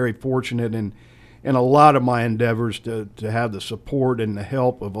was very fortunate in a lot of my endeavors to have the support and the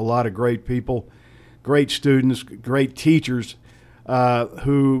help of a lot of great people, great students, great teachers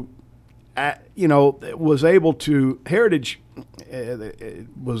who, was able to. Heritage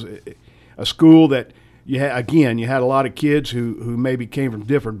was a school that you had a a lot of kids who maybe came from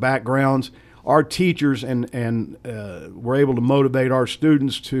different backgrounds. Our teachers and were able to motivate our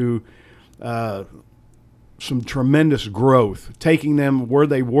students to some tremendous growth, taking them where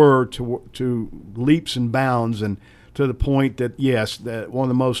they were to leaps and bounds, and to the point that, yes, that one of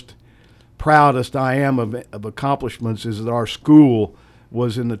the most proudest I am of accomplishments is that our school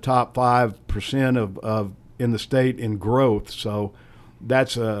was in the top 5% of in the state in growth. So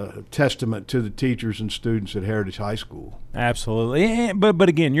that's a testament to the teachers and students at Heritage High School. Absolutely. But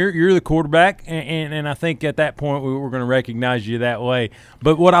again, you're the quarterback, and I think at that point we're going to recognize you that way.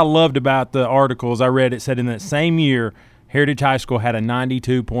 But what I loved about the articles I read, it said in that same year, Heritage High School had a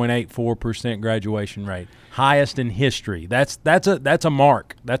 92.84% graduation rate, highest in history. That's a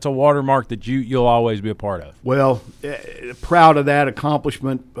mark. That's a watermark that you'll always be a part of. Well, proud of that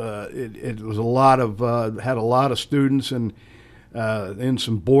accomplishment. It was a lot of had a lot of students and in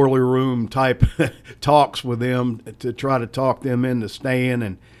some boiler room type talks with them to try to talk them into staying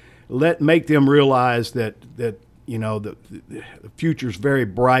and make them realize that the future's very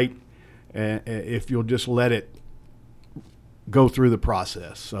bright, if you'll just let it go through the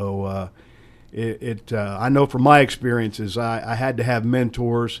process. So I know from my experiences, I had to have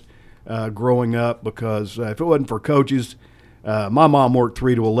mentors growing up, because if it wasn't for coaches, my mom worked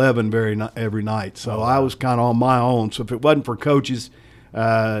 3 to 11 every night, so I was kind of on my own. So if it wasn't for coaches,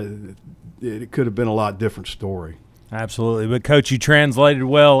 it could have been a lot different story. Absolutely. But, Coach, you translated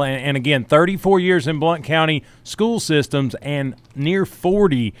well. And again, 34 years in Blount County school systems and near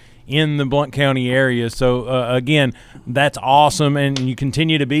 40 in the Blount County area. So, again, that's awesome, and you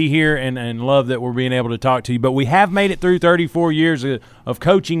continue to be here, and love that we're being able to talk to you. But we have made it through 34 years of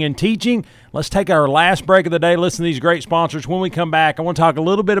coaching and teaching. Let's take our last break of the day, listen to these great sponsors. When we come back, I want to talk a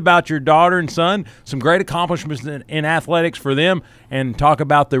little bit about your daughter and son, some great accomplishments in athletics for them, and talk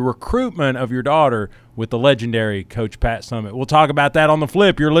about the recruitment of your daughter with the legendary Coach Pat Summitt. We'll talk about that on the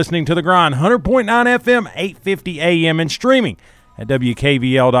flip. You're listening to The Grind, 100.9 FM, 850 AM, and streaming at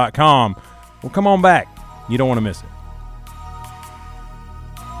WKVL.com. Well, come on back. You don't want to miss it.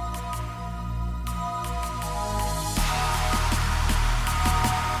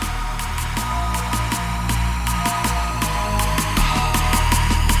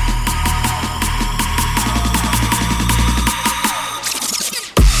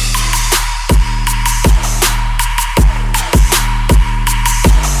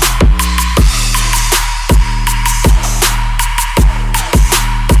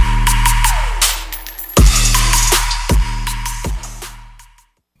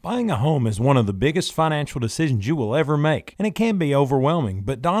 Buying a home is one of the biggest financial decisions you will ever make, and it can be overwhelming,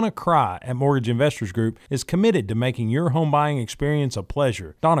 but Donna Cry at Mortgage Investors Group is committed to making your home buying experience a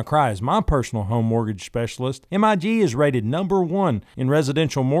pleasure. Donna Cry is my personal home mortgage specialist. MIG is rated #1 in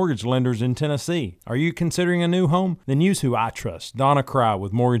residential mortgage lenders in Tennessee. Are you considering a new home? Then use who I trust, Donna Cry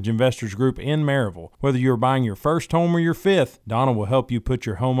with Mortgage Investors Group in Maryville. Whether you're buying your first home or your fifth, Donna will help you put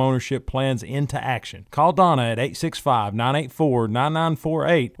your home ownership plans into action. Call Donna at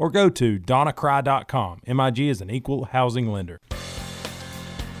 865-984-9948 or go to donnacry.com. MIG is an equal housing lender.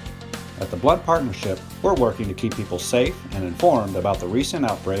 At the Blount Partnership, we're working to keep people safe and informed about the recent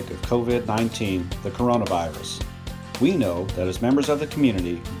outbreak of COVID-19, the coronavirus. We know that as members of the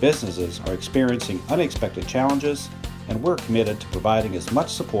community, businesses are experiencing unexpected challenges, and we're committed to providing as much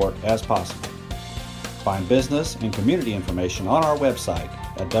support as possible. Find business and community information on our website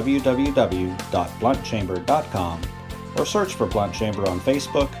at www.blountchamber.com or search for Blount Chamber on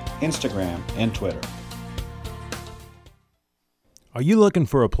Facebook, Instagram, and Twitter. Are you looking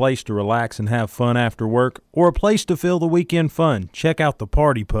for a place to relax and have fun after work, or a place to fill the weekend fun? Check out the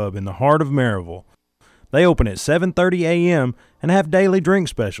Party Pub in the heart of Maryville. They open at 7:30 a.m. and have daily drink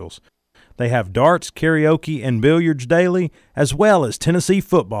specials. They have darts, karaoke, and billiards daily, as well as Tennessee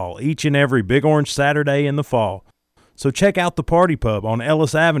football each and every Big Orange Saturday in the fall. So check out the Party Pub on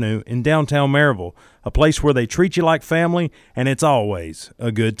Ellis Avenue in downtown Maryville, a place where they treat you like family, and it's always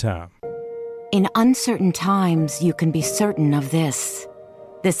a good time. In uncertain times, you can be certain of this.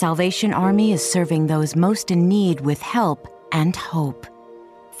 The Salvation Army is serving those most in need with help and hope.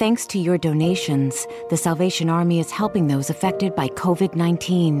 Thanks to your donations, the Salvation Army is helping those affected by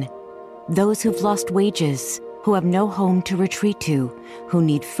COVID-19. Those who've lost wages, who have no home to retreat to, who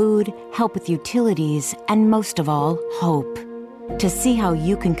need food, help with utilities, and most of all, hope. To see how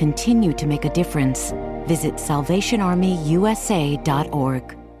you can continue to make a difference, visit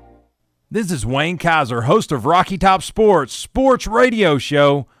salvationarmyusa.org. This is Wayne Kaiser, host of Rocky Top sports radio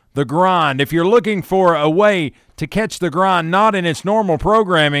show, The Grind. If you're looking for a way to catch The Grind not in its normal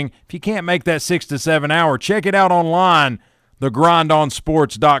programming, if you can't make that 6 to 7 hour, check it out online,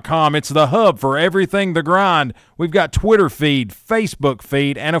 thegrindonsports.com. It's the hub for everything The Grind. We've got Twitter feed, Facebook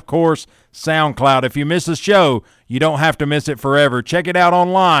feed, and, of course, SoundCloud. If you miss a show, you don't have to miss it forever. Check it out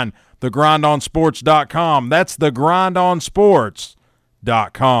online, thegrindonsports.com. That's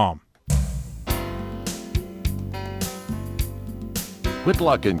thegrindonsports.com.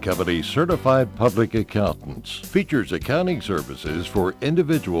 Whitlock & Company Certified Public Accountants features accounting services for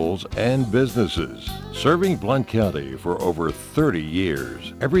individuals and businesses. Serving Blount County for over 30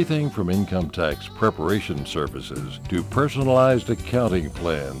 years. Everything from income tax preparation services to personalized accounting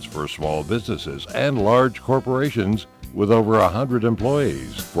plans for small businesses and large corporations with over 100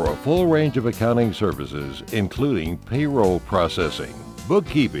 employees for a full range of accounting services, including payroll processing,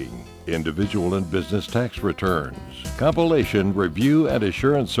 bookkeeping, individual and business tax returns, compilation, review, and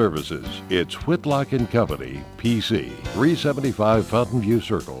assurance services. It's Whitlock & Company, PC, 375 Fountain View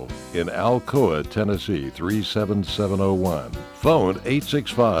Circle in Alcoa, Tennessee, 37701. Phone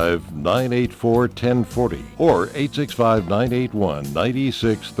 865-984-1040 or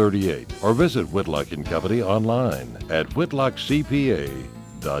 865-981-9638 or visit Whitlock & Company online at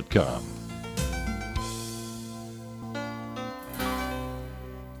whitlockcpa.com.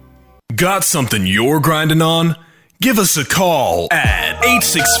 Got something you're grinding on? Give us a call at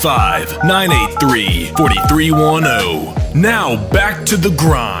 865-983-4310. Now back to The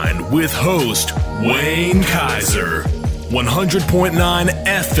Grind with host Wayne Kaiser. 100.9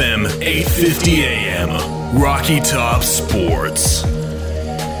 FM, 850 AM. Rocky Top Sports.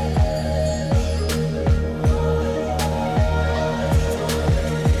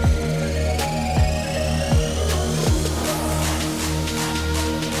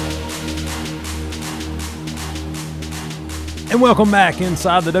 And welcome back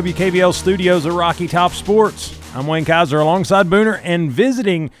inside the WKVL studios of Rocky Top Sports. I'm Wayne Kaiser alongside Booner, and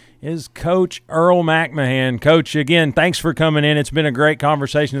visiting is Coach Earl McMahon. Coach, again, thanks for coming in. It's been a great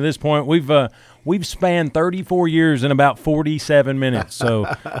conversation to this point. We've spanned 34 years in about 47 minutes, so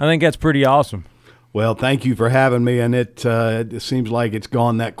I think that's pretty awesome. Well, thank you for having me, and it seems like it's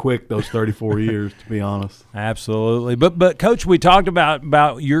gone that quick, those 34 years, to be honest. Absolutely. But Coach, we talked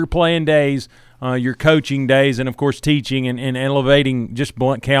about your playing days, your coaching days, and, of course, teaching and elevating just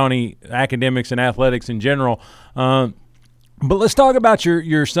Blount County academics and athletics in general. But let's talk about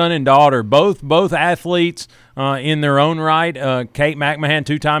your son and daughter, both athletes in their own right. Kate McMahon,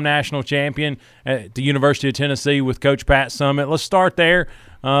 two-time national champion at the University of Tennessee with Coach Pat Summitt. Let's start there.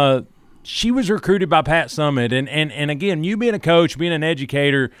 She was recruited by Pat Summitt, and again, you being a coach, being an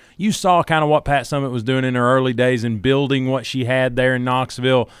educator, you saw kind of what Pat Summitt was doing in her early days and building what she had there in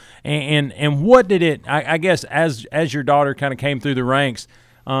Knoxville. And what did it? I guess as your daughter kind of came through the ranks,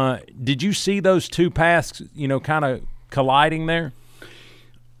 did you see those two paths, kind of colliding there?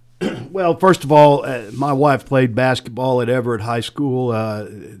 Well, first of all, my wife played basketball at Everett High School.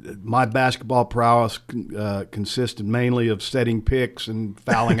 My basketball prowess consisted mainly of setting picks and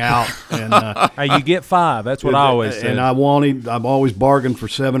fouling out. And you get 5. That's what I always said. And I've always bargained for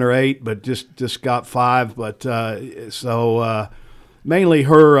 7 or 8, but just got 5. But mainly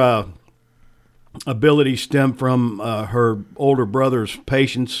her ability stemmed from her older brother's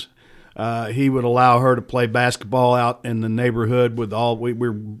patience. He would allow her to play basketball out in the neighborhood with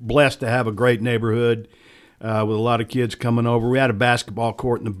we're blessed to have a great neighborhood with a lot of kids coming over. We had a basketball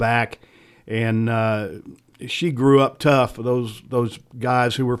court in the back, and she grew up tough. Those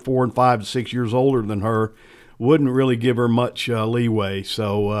guys who were 4 and 5 and 6 years older than her wouldn't really give her much leeway.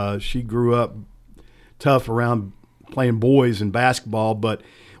 So she grew up tough around playing boys in basketball. But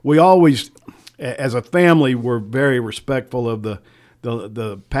we always, as a family, were very respectful of the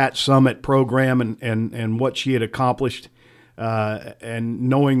Pat Summitt program and what she had accomplished, and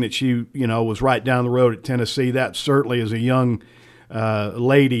knowing that she was right down the road at Tennessee, that certainly as a young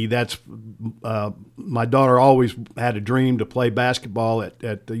lady. That's my daughter always had a dream to play basketball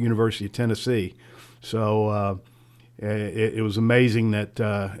at the University of Tennessee. So it was amazing that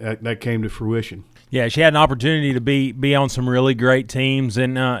that came to fruition. Yeah, she had an opportunity to be on some really great teams.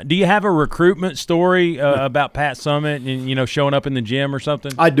 And do you have a recruitment story about Pat Summitt and, showing up in the gym or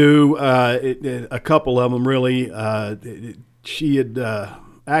something? I do. A couple of them, really. She had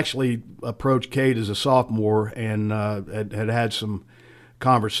actually approached Kate as a sophomore and had some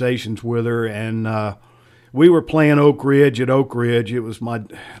conversations with her. And we were playing Oak Ridge at Oak Ridge. It was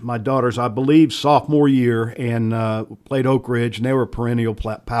my daughter's, I believe, sophomore year, and played Oak Ridge, and they were a perennial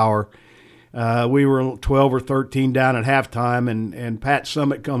power. We were 12 or 13 down at halftime, and Pat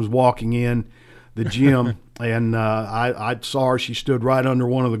Summitt comes walking in the gym, and I saw her. She stood right under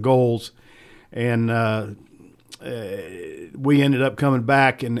one of the goals, and we ended up coming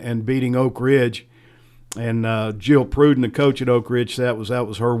back and beating Oak Ridge. And Jill Pruden, the coach at Oak Ridge, that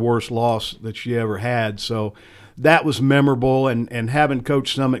was her worst loss that she ever had. So that was memorable, and having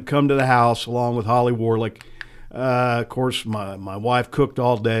Coach Summitt come to the house along with Holly Warlick. Of course, my wife cooked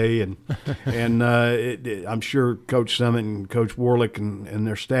all day, and I'm sure Coach Summitt and Coach Warlick and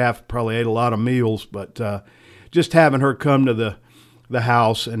their staff probably ate a lot of meals. But just having her come to the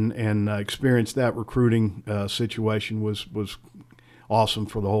house and experience that recruiting situation was awesome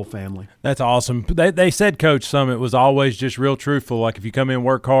for the whole family. That's awesome. They said Coach Summitt was always just real truthful. Like, if you come in,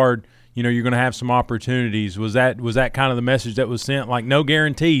 work hard, you're going to have some opportunities. Was that kind of the message that was sent? Like, no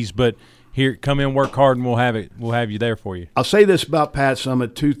guarantees, but here, come in, work hard, and we'll have you there for you. I'll say this about Pat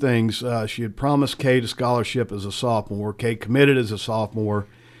Summitt, two things. She had promised Kate a scholarship as a sophomore. Kate committed as a sophomore.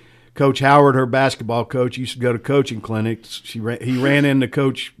 Coach Howard, her basketball coach, used to go to coaching clinics. He ran into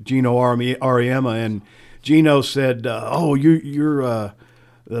Coach Gino Ariema, and Gino said, you're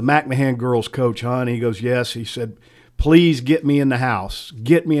the McMahon girls coach, huh? And he goes, yes. He said, please get me in the house.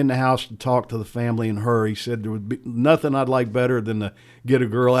 Get me in the house to talk to the family and her. He said there would be nothing I'd like better than to get a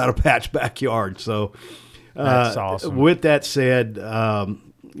girl out of Pat's backyard. So that's awesome. With that said,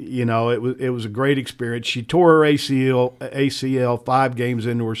 it was a great experience. She tore her ACL 5 games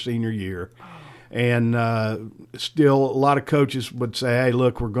into her senior year. And still a lot of coaches would say, hey,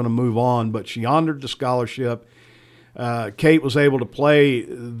 look, we're going to move on. But she honored the scholarship. Kate was able to play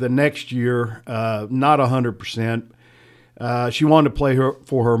the next year, not 100%. She wanted to play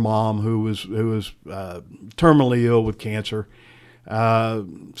for her mom, who was terminally ill with cancer.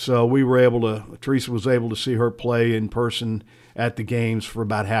 So Teresa was able to see her play in person at the games for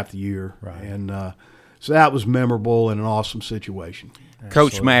about half the year. Right. And so that was memorable and an awesome situation.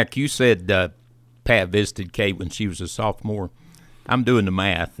 Coach Mack, you said Pat visited Kate when she was a sophomore. I'm doing the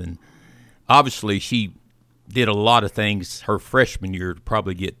math, and obviously she did a lot of things her freshman year to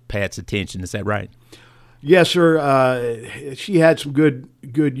probably get Pat's attention. Is that right? Yes, sir. She had some good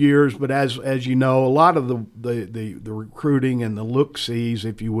years, but as you know, a lot of the recruiting and the look-sees,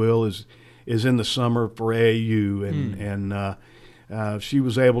 if you will, is in the summer for AAU, and she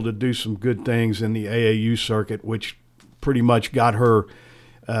was able to do some good things in the AAU circuit, which pretty much got her,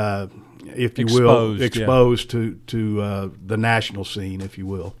 if you will, exposed to the national scene, if you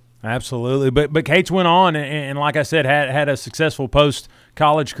will. Absolutely, but Kate's went on and like I said, had a successful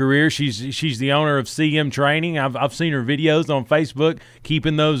post-college career. She's the owner of CM Training. I've seen her videos on Facebook,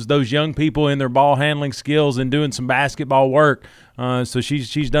 keeping those young people in their ball handling skills and doing some basketball work. So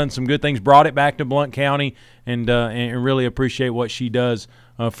she's done some good things, brought it back to Blount County, and really appreciate what she does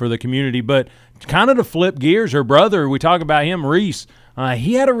for the community. But kind of to flip gears, her brother, we talk about him, Reese.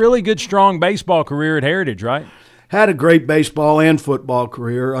 He had a really good, strong baseball career at Heritage, right? Had a great baseball and football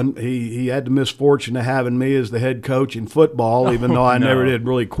career. He had the misfortune of having me as the head coach in football, even though I never did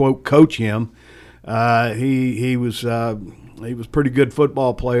really quote coach him. He was pretty good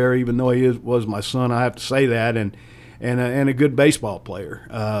football player, even though he was my son. I have to say that, and a good baseball player.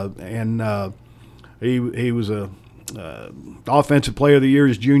 He was a offensive player of the year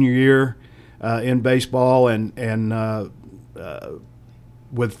his junior year in baseball, and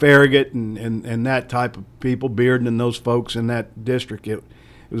with Farragut and that type of people, Bearden and those folks in that district, it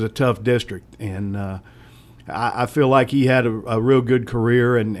was a tough district. And I feel like he had a real good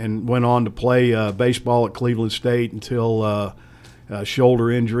career and went on to play baseball at Cleveland State until shoulder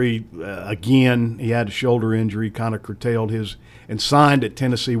injury. Again, he had a shoulder injury, kind of curtailed his – and signed at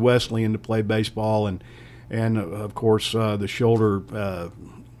Tennessee Wesleyan to play baseball. And of course, the shoulder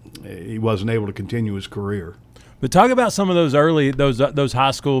he wasn't able to continue his career. But talk about some of those early those high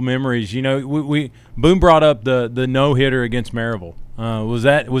school memories. We Boone brought up the no hitter against Maryville. Was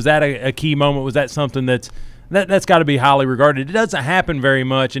that a key moment? Was that something that's got to be highly regarded? It doesn't happen very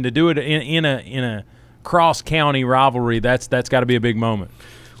much, and to do it in a cross-county rivalry, that's got to be a big moment.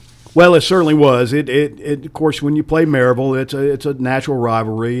 Well, it certainly was. It of course, when you play Maryville, it's a natural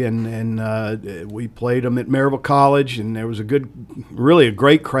rivalry, and we played them at Maryville College, and there was really a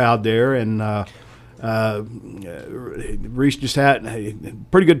great crowd there, and Reese just had a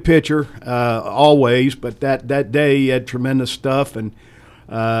pretty good pitcher always, but that day he had tremendous stuff, and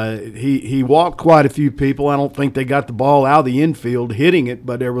he walked quite a few people. I don't think they got the ball out of the infield hitting it,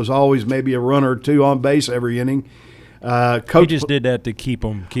 but there was always maybe a runner or two on base every inning. Coach, he just did that to keep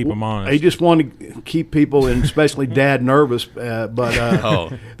them honest. He just wanted to keep people, and especially Dad, nervous.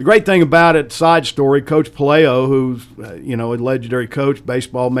 The great thing about it, side story, Coach Paleo, who's a legendary coach,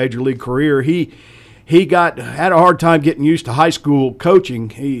 baseball major league career, he had a hard time getting used to high school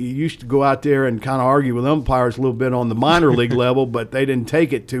coaching. He used to go out there and kind of argue with umpires a little bit on the minor league level, but they didn't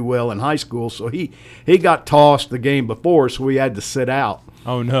take it too well in high school. So he got tossed the game before, so he had to sit out.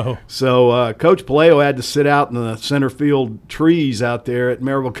 Oh, no. So Coach Paleo had to sit out in the center field trees out there at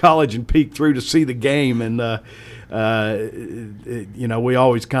Maryville College and peek through to see the game. And, we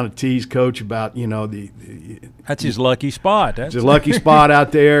always kind of tease Coach about, that's his lucky spot. It's his lucky spot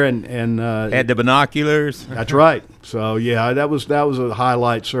out there. And had the binoculars. That's right. So, yeah, that was a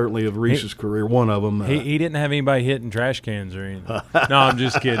highlight certainly of Reese's career, one of them. He didn't have anybody hitting trash cans or anything. No, I'm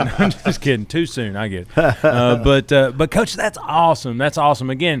just kidding. I'm just kidding. Too soon. I get it. But Coach, that's awesome. That's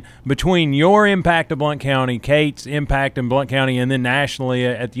awesome. Again, between your impact of Blount County, Kate's impact in Blount County, and then nationally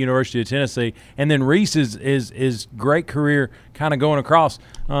at the University of Tennessee, and then Reese's is great career kind of going across.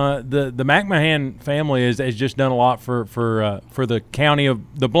 The McMahon family has just done a lot for the county of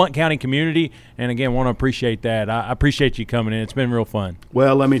the Blount County community, and again, want to appreciate that. I appreciate you coming in. It's been real fun.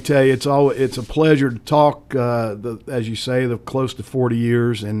 Well, let me tell you, it's a pleasure to talk. As you say, the close to 40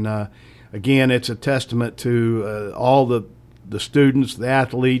 years, and again, it's a testament to all the students, the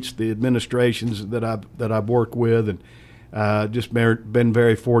athletes, the administrations that I've worked with, and just been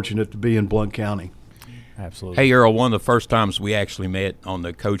very fortunate to be in Blount County. Absolutely. Hey, Earl, one of the first times we actually met on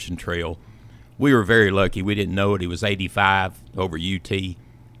the coaching trail, we were very lucky. We didn't know it. It was 85 over UT.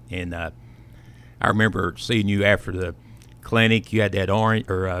 And I remember seeing you after the clinic. You had that orange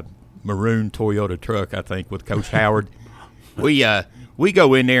or maroon Toyota truck, I think, with Coach Howard. We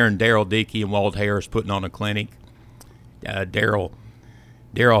go in there, and Daryl Dickey and Walt Harris putting on a clinic. Daryl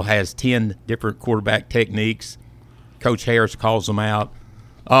has 10 different quarterback techniques. Coach Harris calls them out.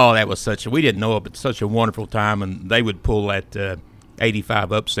 Oh, that was we didn't know it, but such a wonderful time, and they would pull that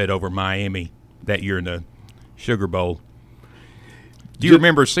 85 upset over Miami that year in the Sugar Bowl. Do you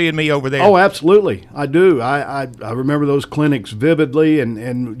remember seeing me over there? Oh, absolutely. I do. I remember those clinics vividly,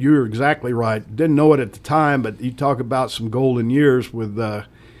 and you're exactly right. Didn't know it at the time, but you talk about some golden years with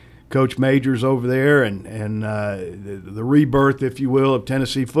Coach Majors over there and the rebirth, if you will, of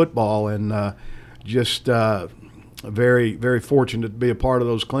Tennessee football, and just very, very fortunate to be a part of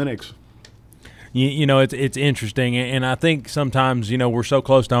those clinics. It's interesting, and I think sometimes, we're so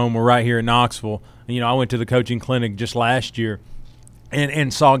close to home. We're right here in Knoxville. I went to the coaching clinic just last year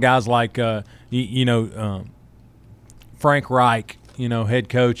and saw guys like, Frank Reich, head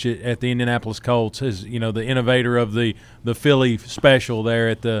coach at the Indianapolis Colts, is, the innovator of the Philly special there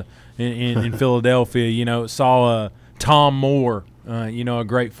in Philadelphia. Saw Tom Moore, a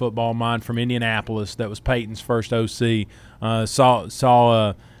great football mind from Indianapolis that was Peyton's first OC. I'm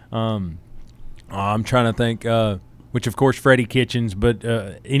trying to think, which of course Freddie Kitchens, but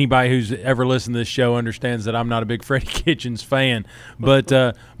anybody who's ever listened to this show understands that I'm not a big Freddie Kitchens fan.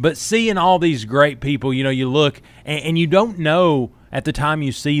 But seeing all these great people, you look and you don't know at the time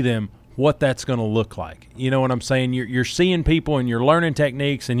you see them what that's going to look like. You know what I'm saying? You're seeing people and you're learning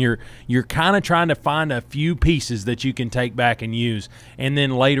techniques, and you're kind of trying to find a few pieces that you can take back and use. And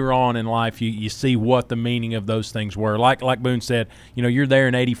then later on in life, you see what the meaning of those things were. Like Boone said, you're there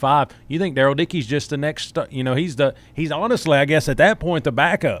in 85. You think Daryl Dickey's just the next, he's honestly, I guess at that point, the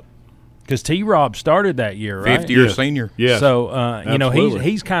backup. Because T-Rob started that year, right? 50-year senior. Yeah. So,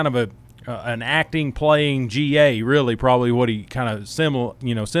 he's kind of an acting, playing GA, really, probably what he kind of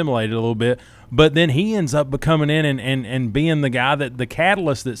simulated a little bit. But then he ends up becoming in and being the guy the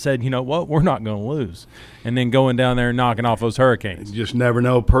catalyst that said, we're not going to lose. And then going down there and knocking off those Hurricanes. You just never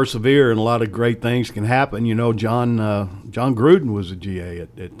know. Persevere, and a lot of great things can happen. John Gruden was a GA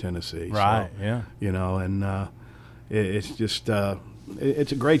at Tennessee. Right, so, yeah. And it's just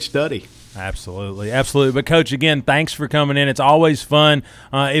it's a great study. Absolutely. But, Coach, again, thanks for coming in. It's always fun.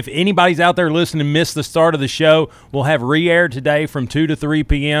 If anybody's out there listening and missed the start of the show, we'll have re-air today from 2 to 3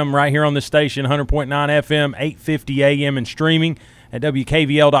 p.m. right here on the station, 100.9 FM, 850 a.m. and streaming. at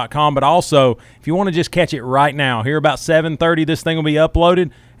WKVL.com. But also, if you want to just catch it right now, here about 7:30, this thing will be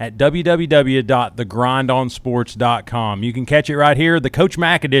uploaded at www.thegrindonsports.com. You can catch it right here, the Coach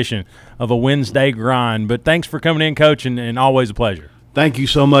Mack edition of a Wednesday Grind. But thanks for coming in, Coach, and always a pleasure. Thank you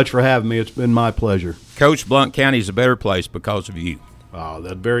so much for having me. It's been my pleasure. Coach, Blount County is a better place because of you. Oh,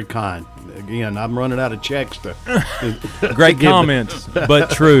 that's very kind. Again, I'm running out of checks to Great comments,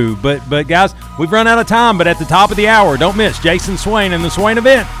 but true. But guys, we've run out of time, but at the top of the hour, don't miss Jason Swain and the Swain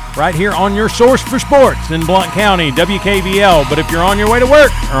Event right here on your source for sports in Blount County, WKVL. But if you're on your way to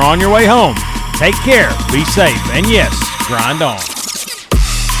work or on your way home, take care, be safe, and yes, grind on.